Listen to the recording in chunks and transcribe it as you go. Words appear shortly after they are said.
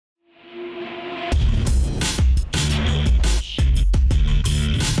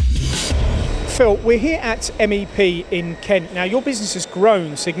Phil, we're here at MEP in Kent. Now, your business has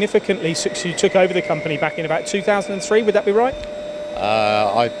grown significantly since you took over the company back in about 2003, would that be right?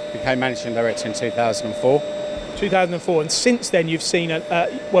 I became managing director in 2004. 2004, and since then you've seen,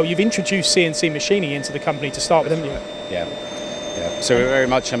 well, you've introduced CNC machining into the company to start with, haven't you? Yeah. So we're very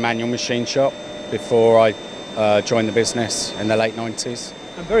much a manual machine shop before I joined the business in the late 90s.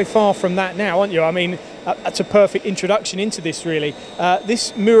 And very far from that now, aren't you? I mean, that's a perfect introduction into this, really.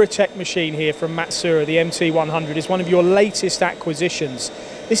 This Muratec machine here from Matsuura, the MT100, is one of your latest acquisitions.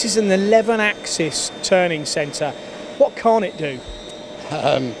 This is an 11-axis turning centre. What can't it do?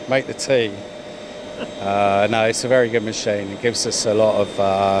 Make the tea. No, it's a very good machine. It gives us a lot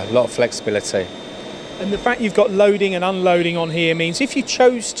of flexibility. And the fact you've got loading and unloading on here means if you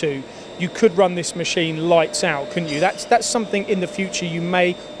chose to, you could run this machine lights out, couldn't you? That's something in the future you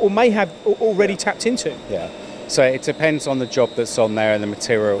may have already tapped into. Yeah. So it depends on the job that's on there and the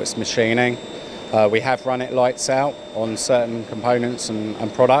material it's machining. We have run it lights out on certain components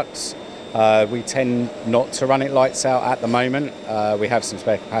and products. We tend not to run it lights out at the moment. We have some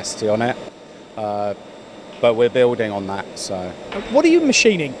spare capacity on it, but we're building on that. So, what are you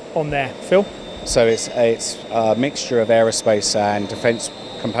machining on there, Phil? So it's a mixture of aerospace and defence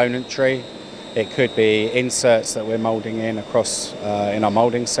componentry. It could be inserts that we're moulding in across in our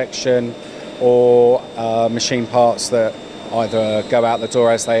moulding section, or machine parts that either go out the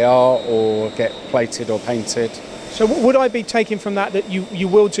door as they are or get plated or painted. So would I be taking from that you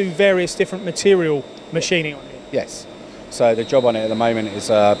will do various different material machining on it? Yes. So the job on it at the moment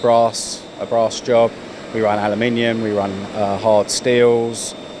is a brass job. We run aluminium, we run hard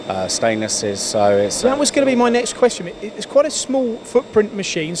steels, stainlesses. So it's that was going to be my next question. It's quite a small footprint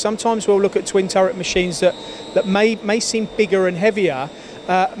machine. Sometimes we'll look at twin turret machines that may seem bigger and heavier.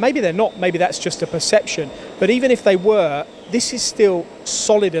 Maybe they're not. Maybe that's just a perception. But even if they were, this is still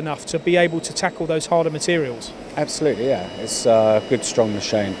solid enough to be able to tackle those harder materials. Absolutely, yeah. It's a good, strong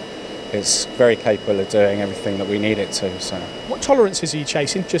machine. It's very capable of doing everything that we need it to. So, what tolerances are you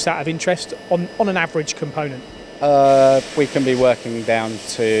chasing, just out of interest, on an average component? We can be working down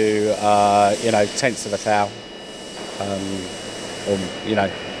to tenths of a thou, or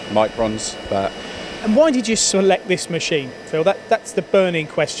microns. But and why did you select this machine, Phil? That's the burning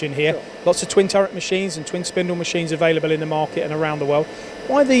question here. Sure. Lots of twin turret machines and twin spindle machines available in the market and around the world.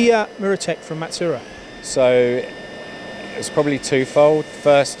 Why the Muratec from Matsuura? So it's probably twofold.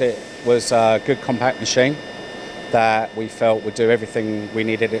 First, it was a good compact machine that we felt would do everything we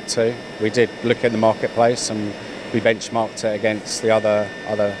needed it to. We did look in the marketplace and we benchmarked it against the other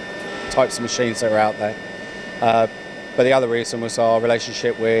types of machines that are out there. But the other reason was our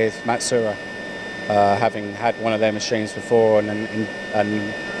relationship with Matsuura. Having had one of their machines before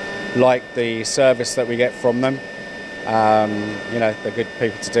and like the service that we get from them, they're good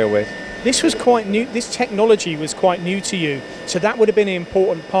people to deal with. This was quite new. This technology was quite new to you, so that would have been an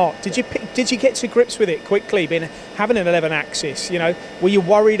important part. Did you get to grips with it quickly? Having an 11-axis, were you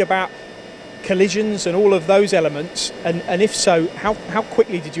worried about collisions and all of those elements? And if so, how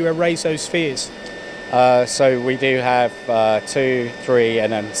quickly did you erase those fears? So we do have 2, 3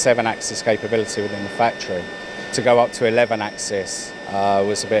 and then 7-axis capability within the factory. To go up to 11-axis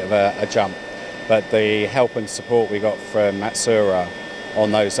was a bit of a jump, but the help and support we got from Matsuura on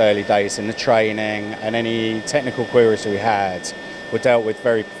those early days in the training and any technical queries we had were dealt with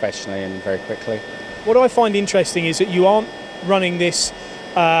very professionally and very quickly. What I find interesting is that you aren't running this,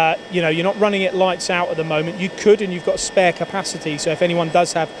 you're not running it lights out at the moment. You could, and you've got spare capacity, so if anyone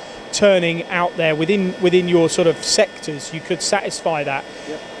does have turning out there within your sort of sectors, you could satisfy that.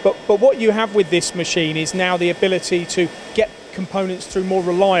 Yep. But what you have with this machine is now the ability to get components through more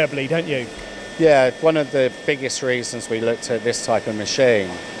reliably, don't you? Yeah, one of the biggest reasons we looked at this type of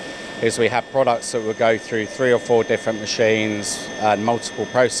machine is we have products that will go through 3 or 4 different machines and multiple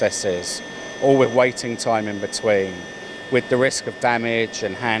processes, all with waiting time in between, with the risk of damage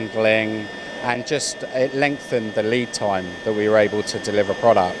and handling, and just it lengthened the lead time that we were able to deliver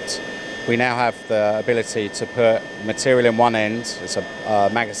product. We now have the ability to put material in one end. It's a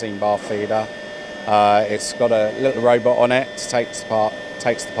magazine bar feeder. It's got a little robot on it that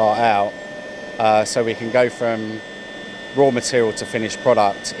takes the part out. So we can go from raw material to finished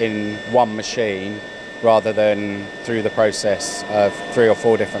product in one machine rather than through the process of 3 or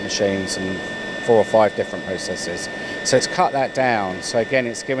 4 different machines and 4 or 5 different processes. So it's cut that down. So again,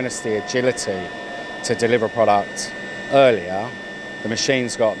 it's given us the agility to deliver product earlier. The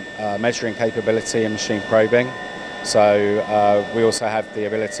machine's got measuring capability and machine probing. So we also have the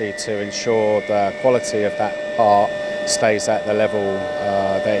ability to ensure the quality of that part stays at the level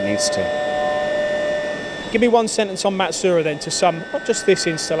that it needs to. Give me one sentence on Matsuura then to sum not just this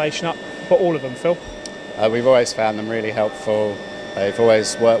installation up, for all of them, Phil? We've always found them really helpful. They've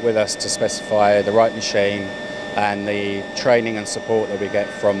always worked with us to specify the right machine, and the training and support that we get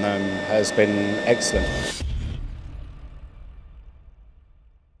from them has been excellent.